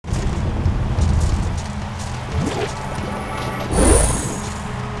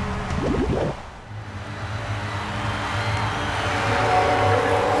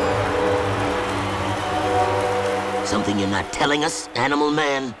not telling us, animal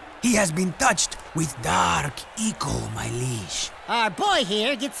man? He has been touched with dark eco, my liege. Our boy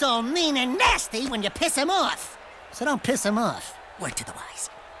here gets all mean and nasty when you piss him off. So don't piss him off. Word to the wise.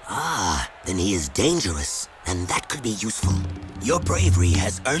 Ah, then he is dangerous, and that could be useful. Your bravery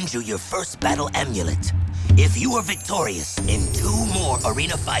has earned you your first battle amulet. If you are victorious in 2 more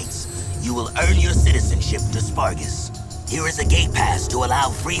arena fights, you will earn your citizenship to Spargus. Here is a gate pass to allow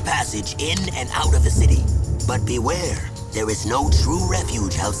free passage in and out of the city. But beware, there is no true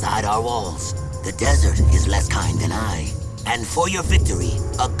refuge outside our walls. The desert is less kind than I. And for your victory,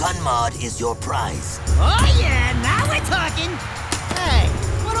 a gun mod is your prize. Oh yeah, now we're talking. Hey,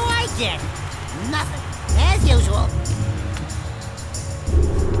 what do I get? Nothing, as usual.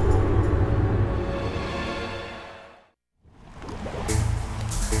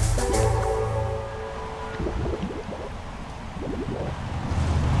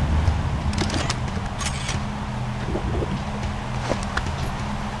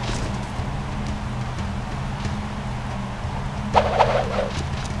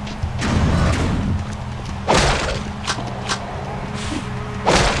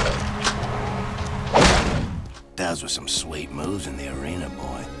 Those were some sweet moves in the arena,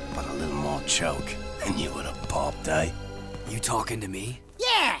 boy. But a little more choke, and you would have popped, eh? You talking to me?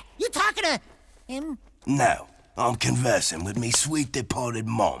 Yeah, you talking to him? No, I'm conversing with me sweet departed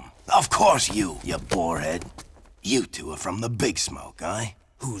mom. Of course you borehead. You two are from the Big Smoke, eh?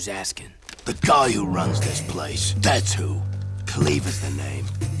 Who's asking? The guy who runs this place, that's who. Cleaver's the name.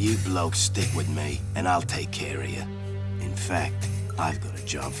 You blokes stick with me, and I'll take care of you. In fact, I've got a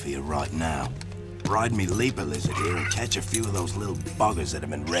job for you right now. Ride me leaper lizard here and catch a few of those little buggers that have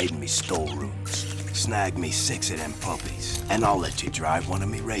been raiding me storerooms. Snag me 6 of them puppies, and I'll let you drive one of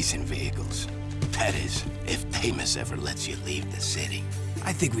me racing vehicles. That is, if Damus ever lets you leave the city.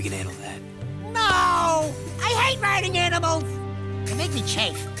 I think we can handle that. No! I hate riding animals! They make me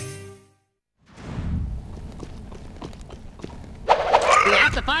chafe. We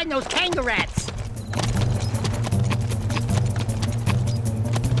have to find those kangaroo rats.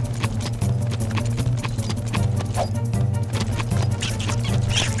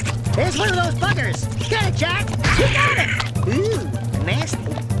 There's one of those buggers. Get it, Jack. You got it. Ooh, nasty.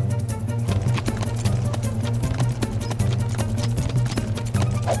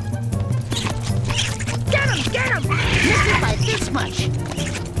 Get him, get him. Missed it by this much.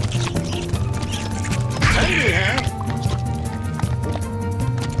 Tiny, huh?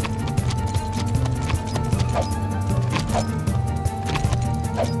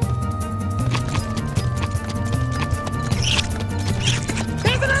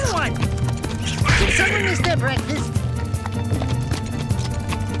 Someone missed their breakfast.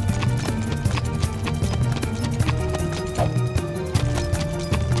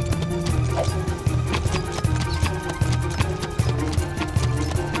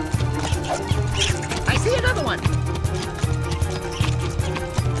 I see another one.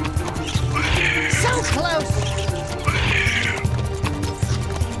 So close.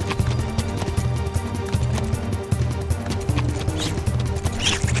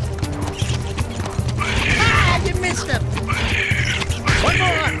 One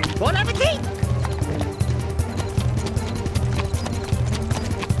more! Bon appetit!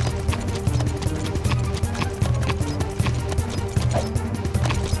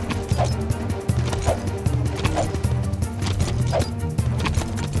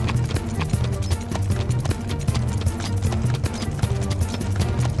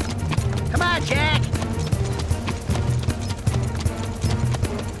 Come on, Jack!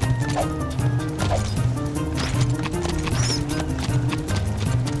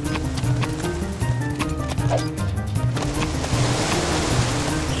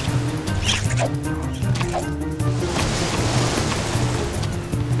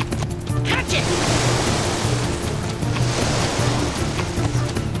 Catch it!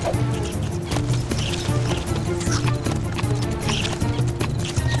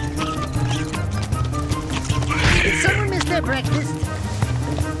 Did someone miss their breakfast?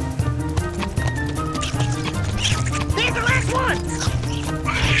 There's the last one!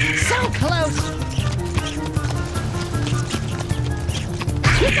 So close!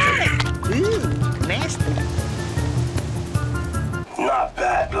 You got it! Ooh, nasty. Not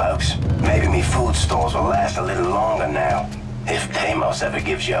bad, blokes. Maybe me food stores will last a little longer now. If Deimos ever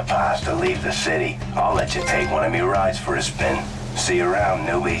gives you a pass to leave the city, I'll let you take one of me rides for a spin. See you around,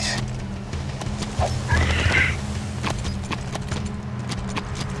 newbies.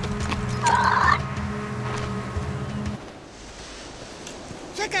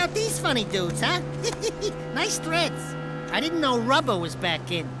 Check out these funny dudes, huh? Nice threads. I didn't know rubber was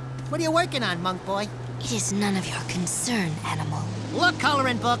back in. What are you working on, monk boy? It is none of your concern, animal. Look,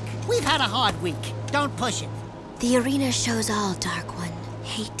 Coloring Book, we've had a hard week. Don't push it. The arena shows all, Dark One.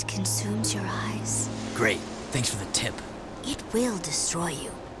 Hate consumes your eyes. Great. Thanks for the tip. It will destroy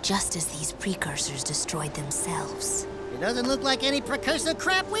you, just as these precursors destroyed themselves. It doesn't look like any precursor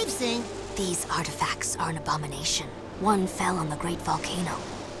crap we've seen. These artifacts are an abomination. One fell on the great volcano.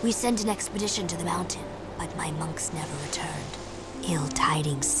 We sent an expedition to the mountain, but my monks never returned. Ill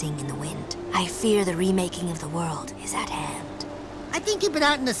tidings sing in the wind. I fear the remaking of the world is at hand. I think you've been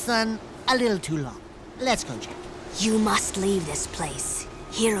out in the sun a little too long. Let's go, Jack. You must leave this place.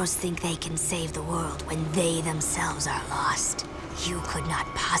 Heroes think they can save the world when they themselves are lost. You could not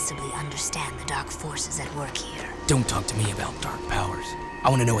possibly understand the dark forces at work here. Don't talk to me about dark powers. I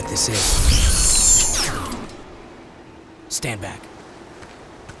want to know what this is. Stand back.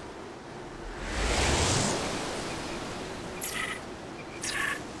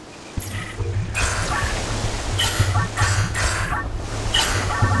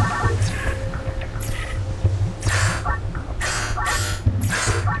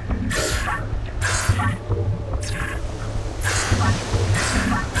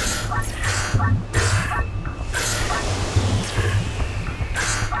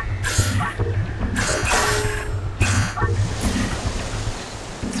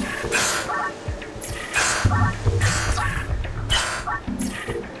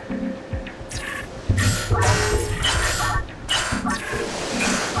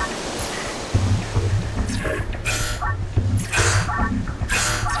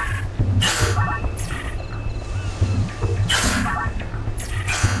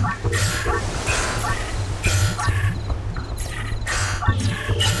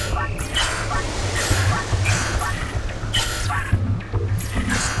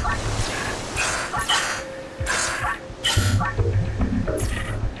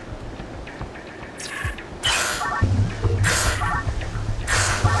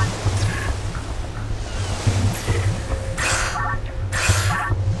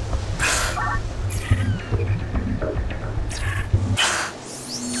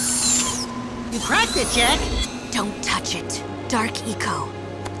 Cracked it, Jack. Don't touch it. Dark Eco.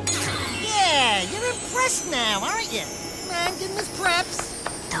 Yeah, you're impressed now, aren't you? Man, give us preps.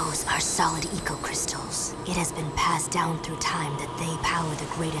 Those are solid eco crystals. It has been passed down through time that they power the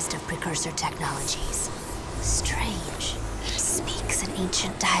greatest of precursor technologies. Strange. It speaks an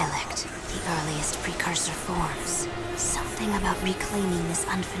ancient dialect, the earliest precursor forms. Something about reclaiming this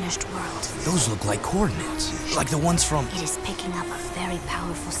unfinished world. Those look like coordinates, like the ones from... It is picking up a very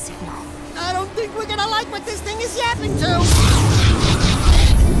powerful signal. I don't think we're gonna like what this thing is yapping to.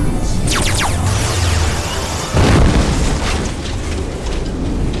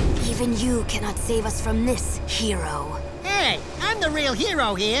 Even you cannot save us from this, hero. Hey, I'm the real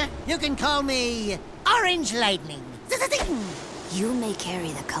hero here. You can call me Orange Lightning. Zing! You may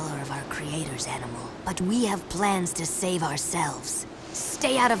carry the color of our creator's animal, but we have plans to save ourselves.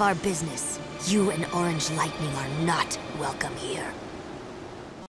 Stay out of our business. You and Orange Lightning are not welcome here.